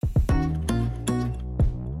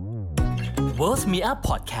Worth Me Up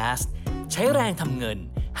Podcast ใช้แรงทำเงิน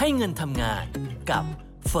ให้เงินทำงานกับ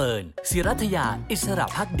เฟิร์น ศิรัทยา อิสระ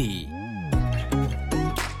ภักดี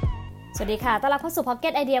สวัสดีค่ะต้อนรับเข้าสู่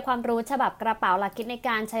Pocket ไอเดียความรู้ฉบับกระเป๋าหลักคิดในก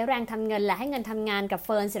ารใช้แรงทำเงินและให้เงินทำงานกับเ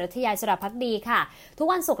ฟิร์น ศิรัทยา อิสระภักดีค่ะทุก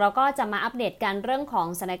วันศุกร์เราก็จะมาอัปเดตกันเรื่องของ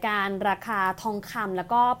สถานการณ์ราคาทองคำแล้ว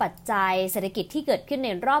ก็ปัจจัยเศรษฐกิจที่เกิดขึ้นใน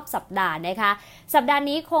รอบสัปดาห์นะคะสัปดาห์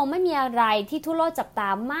นี้คงไม่มีอะไรที่ทั่วโลกจับตา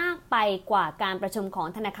มากไปกว่าการประชุมของ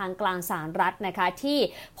ธนาคารกลางสหรัฐนะคะที่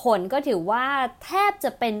ผลก็ถือว่าแทบจ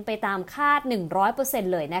ะเป็นไปตามคาด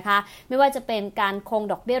 100% เลยนะคะไม่ว่าจะเป็นการคง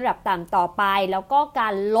ดอกเบี้ยระดับต่ำต่อไปแล้วก็กา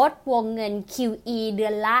รลดวงเงิน QE เดื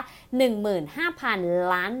อนละ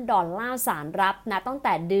 15,000 ล้านดอลลาร์สหรัฐนะตั้งแ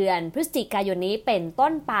ต่เดือนพฤศจิกายนนี้เป็นต้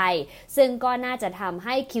นไปซึ่งก็น่าจะทำใ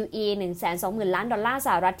ห้ QE 120,000 ล้านดอลลาร์ส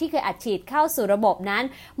หรัฐที่เคยอัดฉีดเข้าสู่ระบบนั้น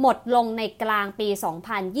หมดลงในกลางปี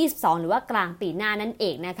 2022 หรือว่ากลางปีหน้านั่นเอ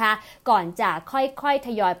งนะคะก่อนจะค่อยๆท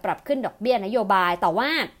ยอยปรับขึ้นดอกเบี้ยนโยบายแต่ว่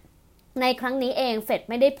าในครั้งนี้เองเฟด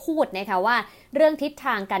ไม่ได้พูดนะคะว่าเรื่องทิศท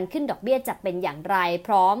างการขึ้นดอกเบี้ยจะเป็นอย่างไรพ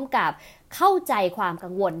ร้อมกับเข้าใจความกั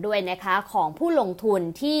งวลด้วยนะคะของผู้ลงทุน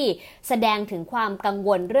ที่แสดงถึงความกังว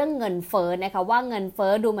ลเรื่องเงินเฟ้อนะคะว่าเงินเฟ้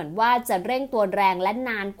อดูเหมือนว่าจะเร่งตัวแรงและ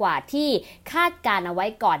นานกว่าที่คาดการเอาไว้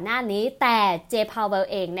ก่อนหน้านี้แต่เจพาวเวล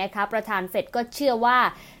เองนะคะประธานเฟดก็เชื่อว่า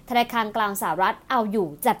ธนาคารกลางสหรัฐเอาอยู่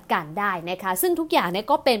จัดการได้นะคะซึ่งทุกอย่างเนี่ย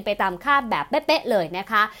ก็เป็นไปตามคาดแบบเป๊ะๆเลยนะ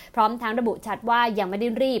คะพร้อมทั้งระบุชัดว่ายังไม่ได้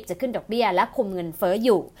รีบจะขึ้นดอกเบี้ยและคุมเงินเฟ้ออ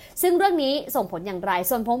ยู่ซึ่งเรื่องนี้ส่งผลอย่างไร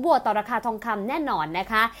ส่วนผลบวกต่อราคาทองคำแน่นอนนะ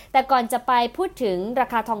คะแต่ก่อนจะไปพูดถึงรา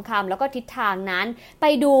คาทองคำแล้วก็ทิศทางนั้นไป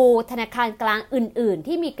ดูธนาคารกลางอื่นๆ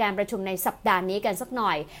ที่มีการประชุมในสัปดาห์นี้กันสักหน่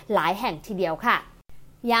อยหลายแห่งทีเดียวค่ะ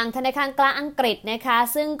อย่างธนาคารกลางอังกฤษนะคะ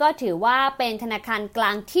ซึ่งก็ถือว่าเป็นธนาคารกลา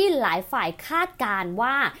งที่หลายฝ่ายคาดการณ์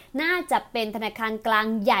ว่าน่าจะเป็นธนาคารกลาง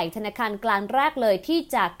ใหญ่ธนาคารกลางแรกเลยที่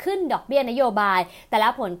จะขึ้นดอกเบี้ยนโยบายแต่ละ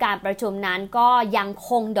ผลการประชุมนั้นก็ยัง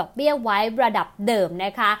คงดอกเบี้ยไว้ระดับเดิมน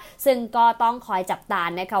ะคะซึ่งก็ต้องคอยจับตา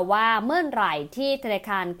นะคะว่าเมื่อไหร่ที่ธนา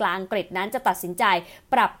คารกลางอังกฤษนั้นจะตัดสินใจ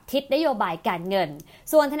ปรับทิศนโยบายการเงิน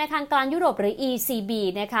ส่วนธนาคารกลางยุโรปหรือ ECB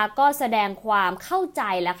นะคะก็แสดงความเข้าใจ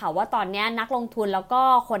แล้วค่ะว่าตอนนี้นักลงทุนแล้วก็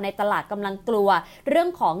คนในตลาดกำลังกลัวเรื่อง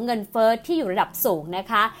ของเงินเฟ้อที่อยู่ระดับสูงนะ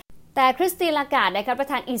คะแต่คริสติน ลาการ์ดนะคะประ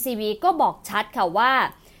ธาน ECB ก็บอกชัดค่ะว่า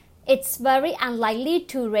It's very unlikely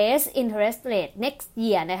to raise interest rate next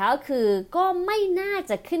year นะคะก็คือก็ไม่น่า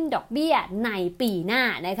จะขึ้นดอกเบี้ยในปีหน้า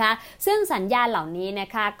นะคะซึ่งสัญญาณเหล่านี้นะ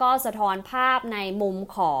คะก็สะท้อนภาพในมุม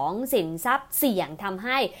ของสินทรัพย์เสี่ยงทำใ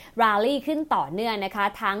ห้รลลี่ขึ้นต่อเนื่องนะคะ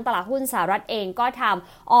ทั้งตลาดหุ้นสหรัฐเองก็ท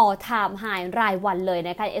ำ all time high รายวันเลย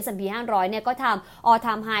นะคะ S&P 500เนี่ยก็ทำ all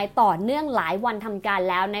time high ต่อเนื่องหลายวันทำการ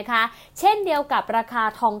แล้วนะคะเช่นเดียวกับราคา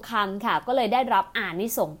ทองคำค่ะก็เลยได้รับอานิ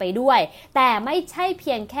สงส์ไปด้วยแต่ไม่ใช่เ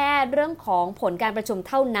พียงแค่เรื่องของผลการประชุม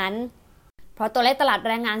เท่านั้นเพราะตัวเลขตลาด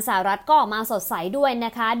แรงงานสหรัฐก็ออกมาสดใสด้วยน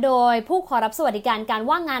ะคะโดยผู้ขอรับสวัสดิการการ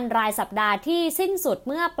ว่างงานรายสัปดาห์ที่สิ้นสุด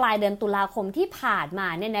เมื่อปลายเดือนตุลาคมที่ผ่านมา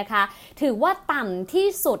เนี่ยนะคะถือว่าต่ำที่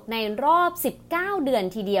สุดในรอบ19เดือน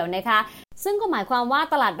ทีเดียวนะคะซึ่งก็หมายความว่า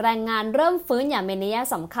ตลาดแรงงานเริ่มฟื้นอย่างมีนัย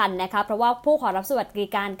สำคัญนะคะเพราะว่าผู้ขอรับสวัสดิ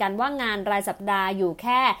การการว่างงานรายสัปดาห์อยู่แ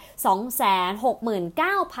ค่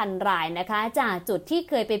 269,000 รายนะคะจากจุดที่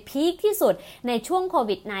เคยไปพีคที่สุดในช่วงโค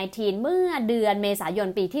วิด -19 เมื่อเดือนเมษายน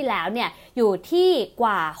ปีที่แล้วเนี่ยอยู่ที่ก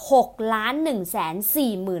ว่า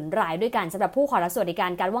 6,140,000 รายด้วยกันสำหรับผู้ขอรับสวัสดิกา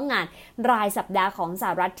รการว่างงานรายสัปดาห์ของส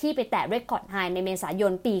หรัฐที่ไปแตะเรคคอร์ดไฮในเมษาย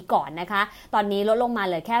นปีก่อนนะคะตอนนี้ลดลงมาเ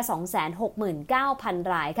หลือแค่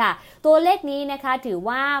 269,000 รายค่ะตัวเลขนี้นะคะถือ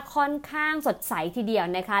ว่าค่อนข้างสดใสทีเดียว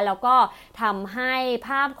นะคะแล้วก็ทำให้ภ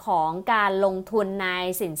าพของการลงทุนใน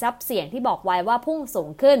สินทรัพย์เสี่ยงที่บอกไว้ว่าพุ่งสูง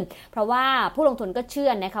ขึ้นเพราะว่าผู้ลงทุนก็เชื่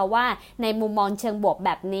อนะคะว่าในมุมมองเชิงบวกแบ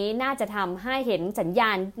บนี้น่าจะทำให้เห็นสัญญา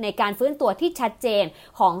ณในการฟื้นตัวที่ชัดเจน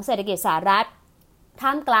ของเศรษฐกิจสหรัฐท่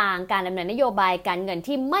ามกลางการดำเนินนโยบายการเงิน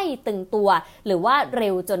ที่ไม่ตึงตัวหรือว่าเร็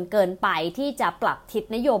วจนเกินไปที่จะปรับทิศ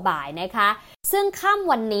นโยบายนะคะซึ่งค่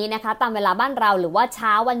ำวันนี้นะคะตามเวลาบ้านเราหรือว่าเช้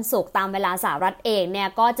าวันศุกร์ตามเวลาสหรัฐเองเนี่ย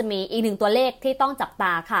ก็จะมีอีกหนึ่งตัวเลขที่ต้องจับต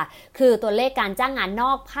าค่ะคือตัวเลขการจ้างงานน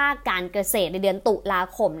อกภาคการเกษตรในเดือนตุลา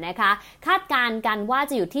คมนะคะคาดการณ์กันว่า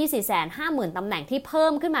จะอยู่ที่ 450,000 ตำแหน่งที่เพิ่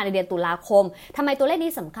มขึ้นมาในเดือนตุลาคมทำไมตัวเลข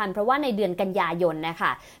นี้สำคัญเพราะว่าในเดือนกันยายนนะค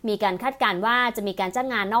ะมีการคาดการณ์ว่าจะมีการจ้าง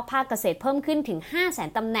งานนอกภาคเกษตรเพิ่มขึ้นถึง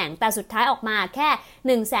 500,000 ตำแหน่งแต่สุดท้ายออกมาแค่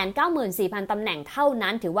 194,000 ตำแหน่งเท่า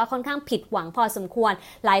นั้นถือว่าค่อนข้างผิดหวังพอสมควร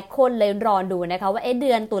หลายคนเลยรอดูนะคะว่าเ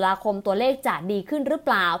ดือนตุลาคมตัวเลขจะดีขึ้นหรือเป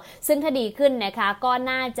ล่าซึ่งถ้าดีขึ้นนะคะก็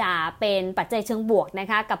น่าจะเป็นปัจจัยเชิงบวกนะ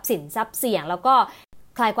คะกับสินทรัพย์เสี่ยงแล้วก็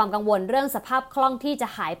คลายความกังวลเรื่องสภาพคล่องที่จะ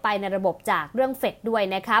หายไปในระบบจากเรื่องเฟดด้วย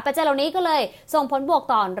นะคะปัจจัยเหล่านี้ก็เลยส่งผลบวก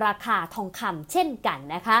ต่อราคาทองคำเช่นกัน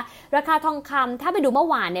นะคะราคาทองคำถ้าไปดูเมื่อ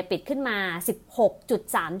วานเนี่ยปิดขึ้นมา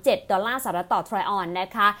 16.37 ดอลลาร์สหรัฐต่อทรอยออนนะ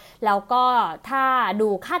คะแล้วก็ถ้าดู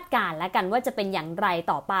คาดการณ์แล้วกันว่าจะเป็นอย่างไร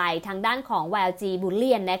ต่อไปทางด้านของ YLG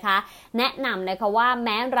Bullion นะคะแนะนำนะคะว่าแ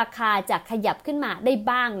ม้ราคาจะขยับขึ้นมาได้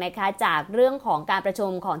บ้างนะคะจากเรื่องของการประชุ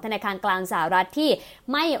มของธนาคารกลางสหรัฐที่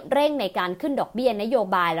ไม่เร่งในการขึ้นดอกเบี้ยนโย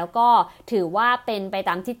บายแล้วก็ถือว่าเป็นไปต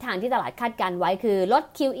ามทิศทางที่ตลาดคาดการไว้คือลด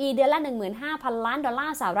QE เดือนละ 15,000 ล้านดอลลา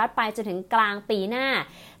ร์สหรัฐไปจนถึงกลางปีหน้า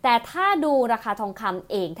แต่ถ้าดูราคาทองคำ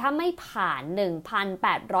เองถ้าไม่ผ่าน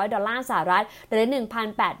 1,800 ดอลลาร์สหรัฐหรือ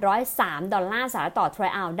 1,803 ดอลลาร์สหรัฐต่อทรอ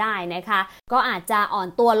ยออนซ์ได้นะคะก็อาจจะอ่อน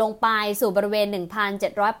ตัวลงไปสู่บริเวณ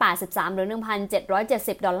 1,783 หรือ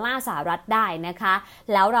 1,770 ดอลลาร์สหรัฐได้นะคะ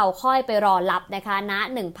แล้วเราค่อยไปรอรับนะคะณ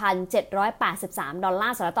 1,783 ดอลลา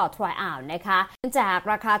ร์สหรัฐต่อทรอยออนซ์นะคะเนื่องจาก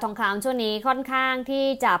ราคาทองคำช่วงนี้ค่อนข้างที่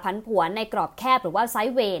จะผันผวนในกรอบแคบหรือว่าไซ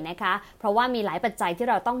ด์เวย์นะคะเพราะว่ามีหลายปัจจัยที่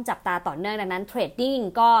เราต้องจับตาต่อเนื่องดังนั้นเทรดดิ้ง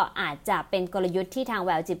ก็อาจจะเป็นกลยุทธ์ที่ทาง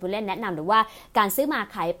YLG Bullion แนะนำหรือว่าการซื้อมา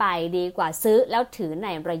ขายไปดีกว่าซื้อแล้วถือใน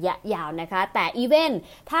ระยะยาวนะคะแต่อีเวนต์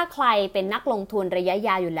ถ้าใครเป็นนักลงทุนระยะย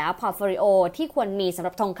าวอยู่แล้วพอร์ตโฟลิโอที่ควรมีสำห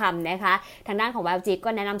รับทองคำนะคะทางด้านของ YLG ก็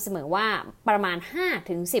แนะนำเสมอว่าประมาณ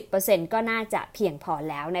 5-10% ก็น่าจะเพียงพอ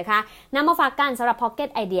แล้วนะคะนำมาฝากกันสำหรับ Pocket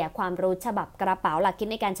Idea ความรู้ฉบับกระเป๋าหลักคิด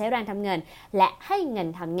ในการใช้แรงทำเงินและให้เงิน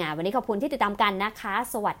ทำงานวันนี้ขอบคุณที่ติดตามกันนะคะ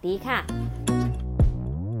สวัสดีค่ะ